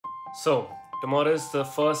So, tomorrow is the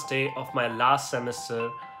first day of my last semester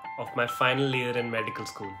of my final year in medical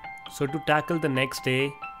school. So, to tackle the next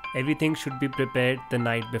day, everything should be prepared the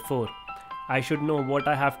night before. I should know what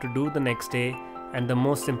I have to do the next day, and the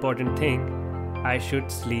most important thing, I should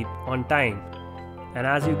sleep on time. And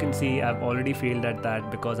as you can see, I've already failed at that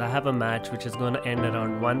because I have a match which is going to end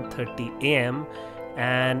around 1:30 a.m.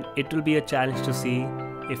 and it will be a challenge to see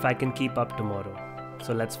if I can keep up tomorrow.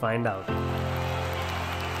 So let's find out.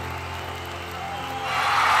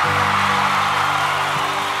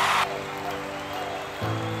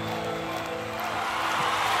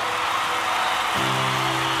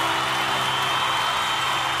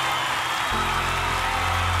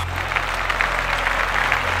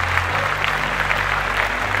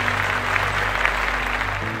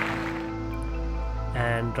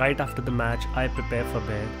 And right after the match, I prepare for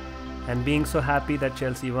bed, and being so happy that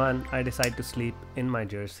Chelsea won, I decide to sleep in my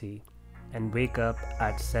jersey and wake up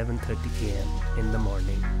at 7:30 a.m. in the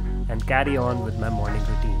morning and carry on with my morning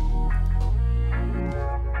routine.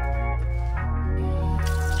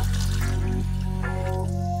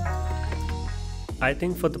 I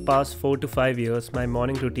think for the past 4 to 5 years, my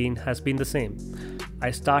morning routine has been the same.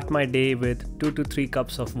 I start my day with 2 to 3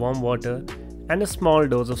 cups of warm water and a small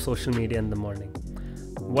dose of social media in the morning.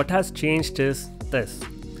 What has changed is this.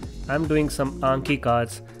 I'm doing some Anki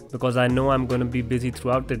cards because I know I'm going to be busy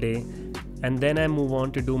throughout the day, and then I move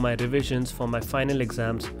on to do my revisions for my final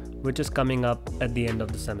exams, which is coming up at the end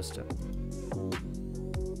of the semester.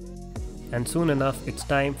 And soon enough, it's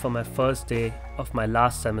time for my first day of my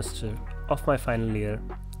last semester of my final year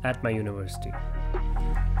at my university.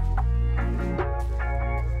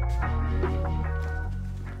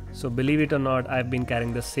 So believe it or not, I've been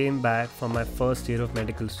carrying the same bag for my first year of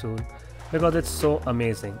medical school because it's so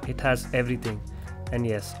amazing. It has everything, and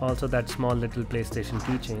yes, also that small little PlayStation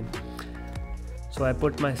keychain. So I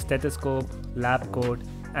put my stethoscope, lab coat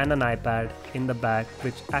and an iPad in the bag,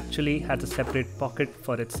 which actually has a separate pocket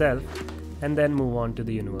for itself, and then move on to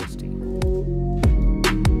the university.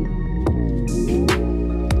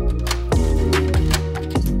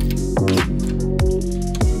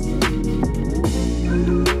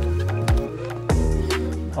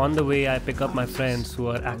 On the way, I pick up my friends who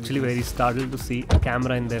are actually very startled to see a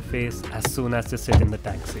camera in their face as soon as they sit in the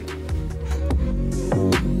taxi.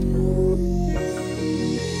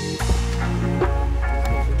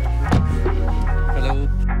 Hello.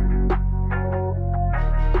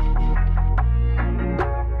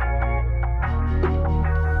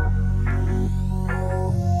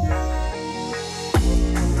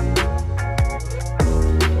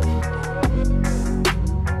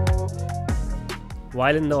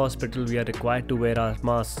 While in the hospital, we are required to wear our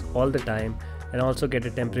masks all the time and also get a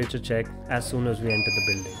temperature check as soon as we enter the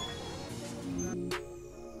building.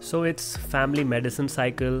 So it's family medicine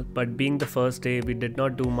cycle, but being the first day, we did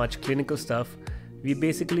not do much clinical stuff. We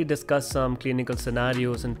basically discussed some clinical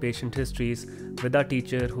scenarios and patient histories with our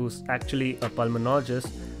teacher, who's actually a pulmonologist.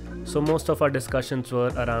 So most of our discussions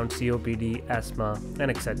were around COPD, asthma, and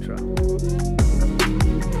etc.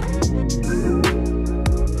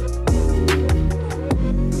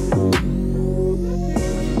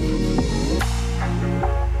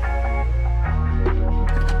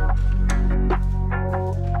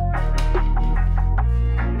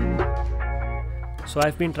 So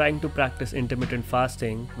I've been trying to practice intermittent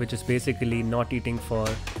fasting, which is basically not eating for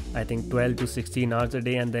I think 12 to 16 hours a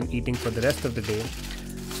day and then eating for the rest of the day.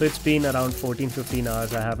 So it's been around 14-15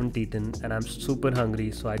 hours I haven't eaten, and I'm super hungry,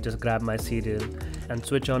 so I just grab my cereal and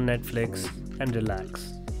switch on Netflix and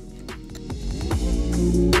relax.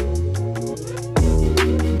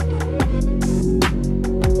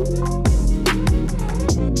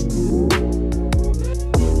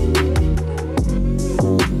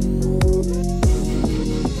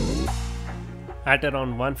 At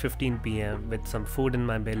around 1:15 p.m. with some food in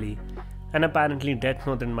my belly and apparently death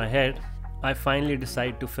note in my head, I finally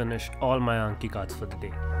decide to finish all my Anki cards for the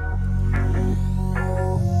day.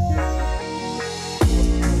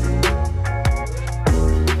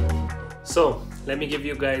 So let me give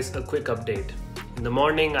you guys a quick update. In the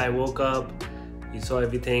morning I woke up, you saw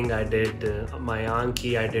everything. I did my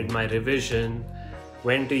Anki, I did my revision,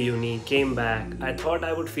 went to uni, came back. I thought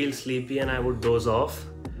I would feel sleepy and I would doze off,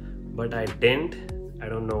 but I didn't. I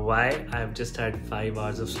don't know why. I've just had 5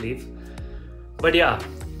 hours of sleep. But yeah,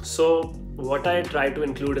 so what I try to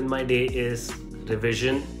include in my day is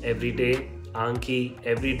revision every day, Anki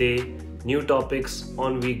every day, new topics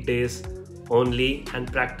on weekdays only,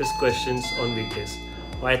 and practice questions on weekdays.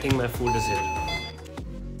 Oh, I think my food is here.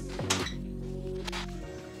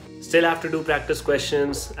 Still have to do practice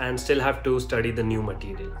questions and still have to study the new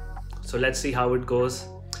material. So let's see how it goes.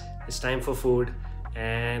 It's time for food,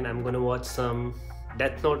 and I'm gonna watch some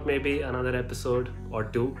Death Note, maybe another episode or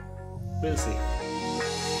two. We'll see.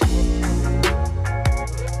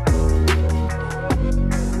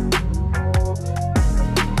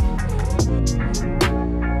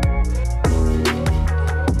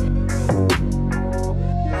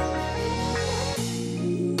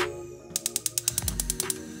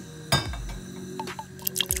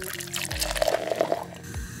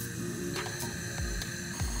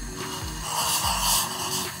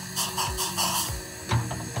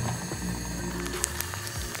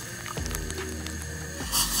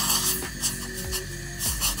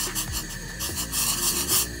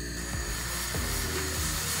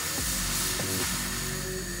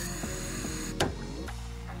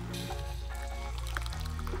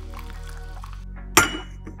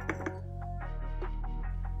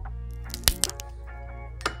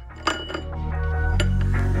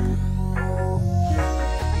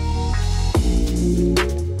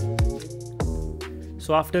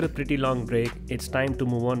 So after a pretty long break, it's time to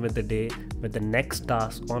move on with the day with the next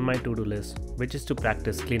task on my to-do list, which is to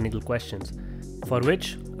practice clinical questions, for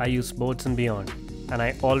which I use Boards and Beyond, and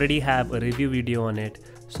I already have a review video on it,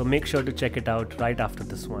 so make sure to check it out right after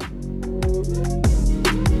this one.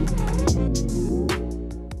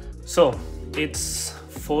 So it's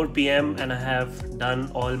 4 p.m. and I have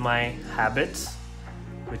done all my habits,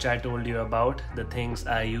 which I told you about, the things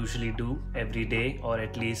I usually do every day or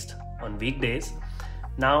at least on weekdays.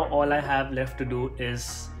 Now all I have left to do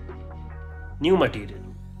is new material.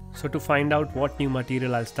 So to find out what new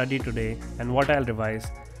material I'll study today and what I'll revise,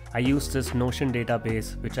 I used this Notion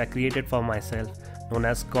database which I created for myself, known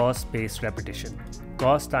as Course-Based Repetition.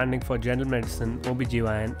 Course standing for General Medicine,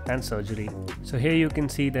 OBGYN and Surgery. So here you can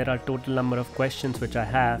see there are total number of questions which I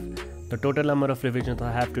have, the total number of revisions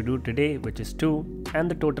I have to do today, which is 2,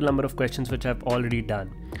 and the total number of questions which I've already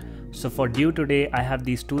done. So for due today, I have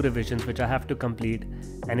these 2 revisions which I have to complete,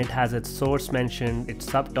 and it has its source mentioned, its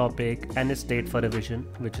subtopic and its date for revision,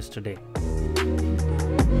 which is today.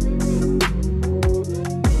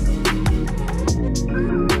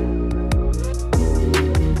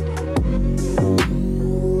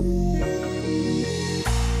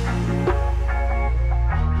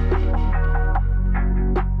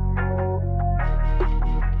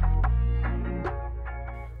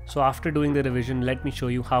 So after doing the revision, let me show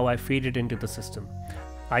you how I feed it into the system.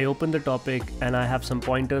 I open the topic and I have some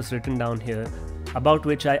pointers written down here about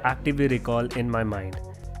which I actively recall in my mind.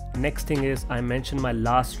 Next thing is I mention my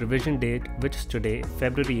last revision date, which is today,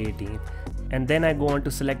 February 18th, and then I go on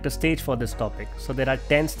to select a stage for this topic. So there are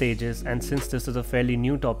 10 stages, and since this is a fairly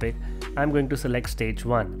new topic, I'm going to select stage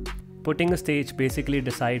 1. Putting a stage basically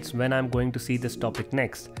decides when I'm going to see this topic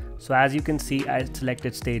next. So as you can see, I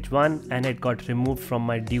selected stage 1 and it got removed from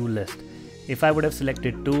my due list. If I would have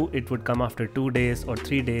selected 2, it would come after 2 days or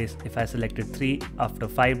 3 days. If I selected 3, after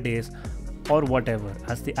 5 days or whatever,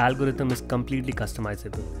 as the algorithm is completely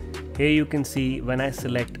customizable. Here you can see when I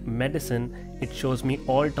select medicine, it shows me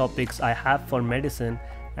all topics I have for medicine,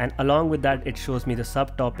 and along with that it shows me the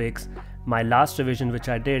subtopics, my last revision which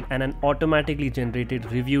I did, and an automatically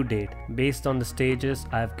generated review date based on the stages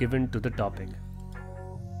I have given to the topic.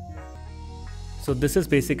 So this is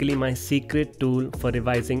basically my secret tool for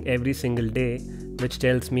revising every single day, which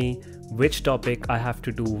tells me which topic I have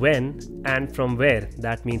to do when and from where,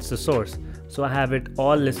 that means the source. So I have it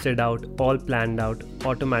all listed out, all planned out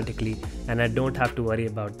automatically, and I don't have to worry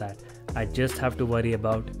about that. I just have to worry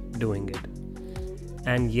about doing it.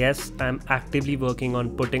 And yes, I'm actively working on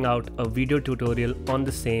putting out a video tutorial on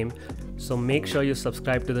the same, so make sure you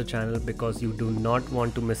subscribe to the channel because you do not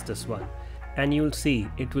want to miss this one. And you'll see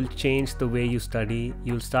it will change the way you study.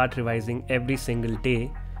 You'll start revising every single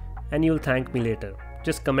day and you'll thank me later.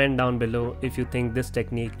 Just comment down below if you think this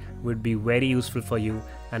technique would be very useful for you,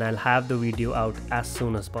 and I'll have the video out as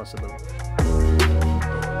soon as possible.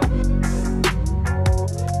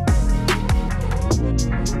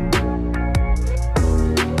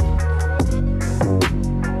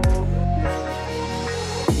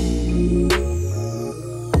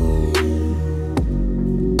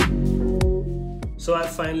 So I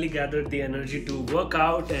finally gathered the energy to work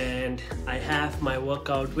out, and I have my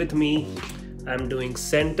workout with me. I'm doing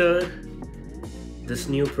Center, this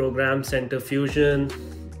new program, Center Fusion,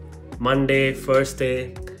 Monday, first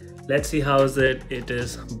day. Let's see how's it. It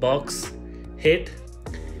is box hit.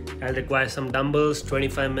 I'll require some dumbbells,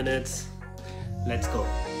 25 minutes. Let's go.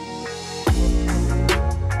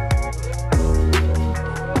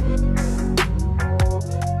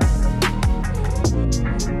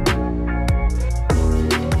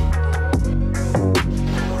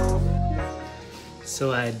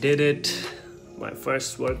 So I did it, my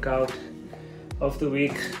first workout of the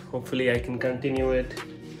week. Hopefully I can continue it.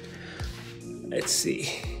 Let's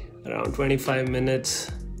see, around 25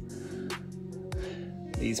 minutes.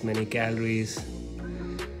 These many calories.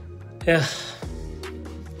 Yeah,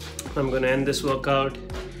 I'm gonna end this workout,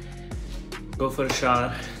 go for a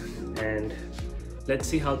shower, and let's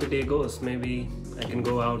see how the day goes. Maybe I can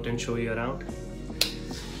go out and show you around.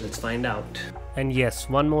 Let's find out. And yes,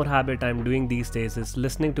 one more habit I'm doing these days is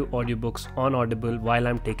listening to audiobooks on Audible while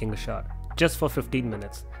I'm taking a shower, just for 15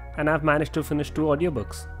 minutes. And I've managed to finish 2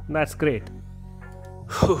 audiobooks. That's great.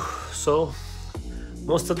 So,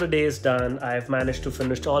 most of the day is done. I've managed to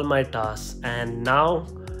finish all my tasks, and now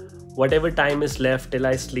whatever time is left till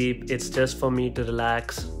I sleep, it's just for me to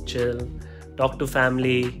relax, chill, talk to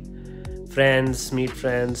family, friends, meet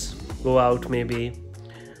friends, go out maybe.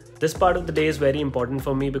 This part of the day is very important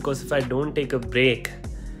for me because if I don't take a break,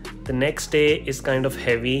 the next day is kind of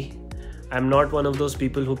heavy. I'm not one of those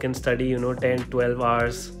people who can study 10, 12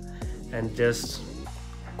 hours and just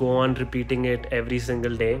go on repeating it every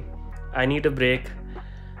single day. I need a break.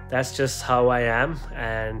 That's just how I am.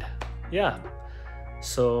 And yeah,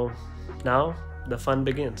 so now the fun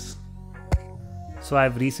begins. So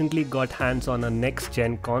I've recently got hands on a next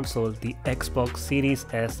gen console, the Xbox Series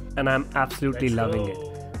S, and I'm absolutely loving it.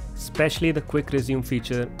 Especially the quick resume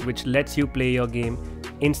feature, which lets you play your game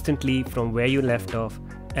instantly from where you left off.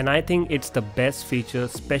 And I think it's the best feature,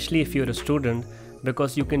 especially if you're a student,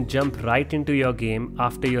 because you can jump right into your game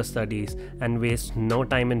after your studies and waste no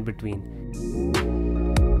time in between.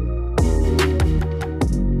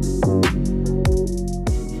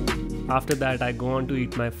 After that, I go on to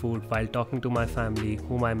eat my food while talking to my family,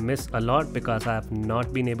 whom I miss a lot because I have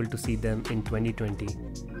not been able to see them in 2020.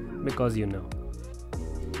 Because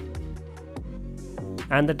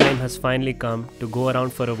And the time has finally come to go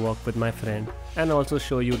around for a walk with my friend and also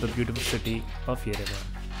show you the beautiful city of Yerevan.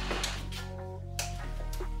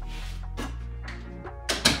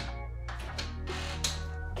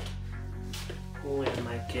 Who am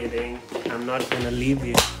I kidding? I'm not gonna leave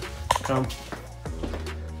you. Come.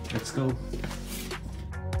 Let's go.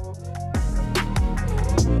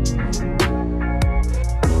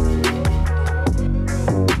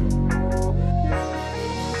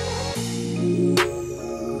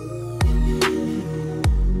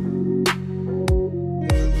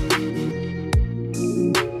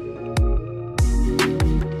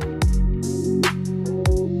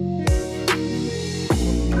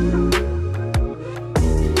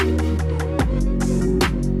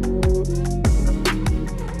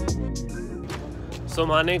 So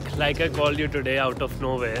Manik, like I called you today out of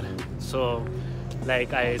nowhere. So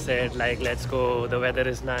like I said, let's go, the weather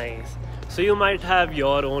is nice. So you might have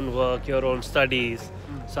your own work, your own studies.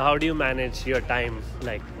 So how do you manage your time,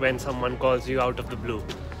 like when someone calls you out of the blue?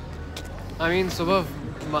 I mean, Subhav,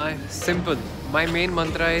 my main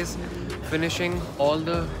mantra is finishing all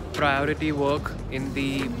the priority work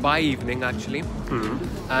by evening actually,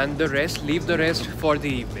 and leave the rest for the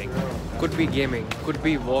evening. Could be gaming, could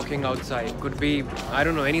be walking outside, could be, I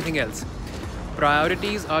don't know, anything else.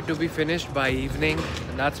 Priorities are to be finished by evening,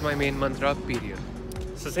 and that's my main mantra, period.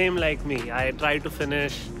 So same like me, I try to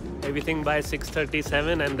finish everything by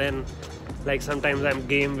 6:37, and then like sometimes I'm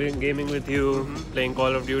gaming with you, playing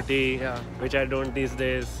Call of Duty, which I don't these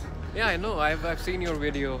days. Yeah, I know, I've seen your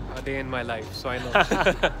video A Day in My Life, so I know.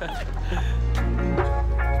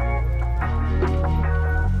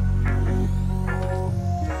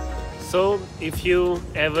 So if you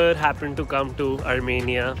ever happen to come to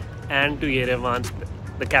Armenia and to Yerevan,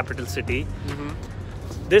 the capital city,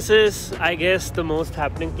 this is, I guess, the most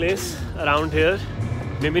happening place around here.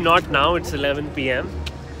 Maybe not now, it's 11 p.m.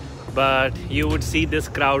 But you would see this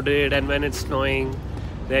crowded, and when it's snowing,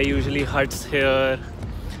 there are usually huts here.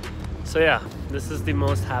 So yeah, this is the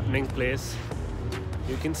most happening place.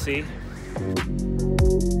 You can see.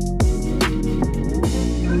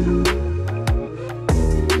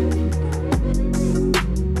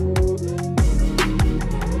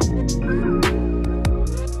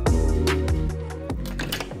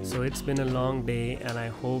 So it's been a long day, and I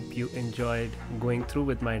hope you enjoyed going through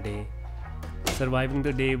with my day, surviving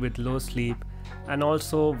the day with low sleep, and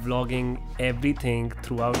also vlogging everything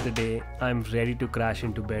throughout the day. I'm ready to crash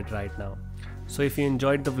into bed right now. So if you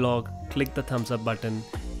enjoyed the vlog, click the thumbs up button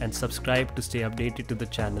and subscribe to stay updated to the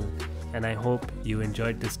channel. And I hope you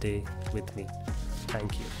enjoyed this day with me.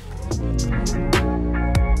 Thank you.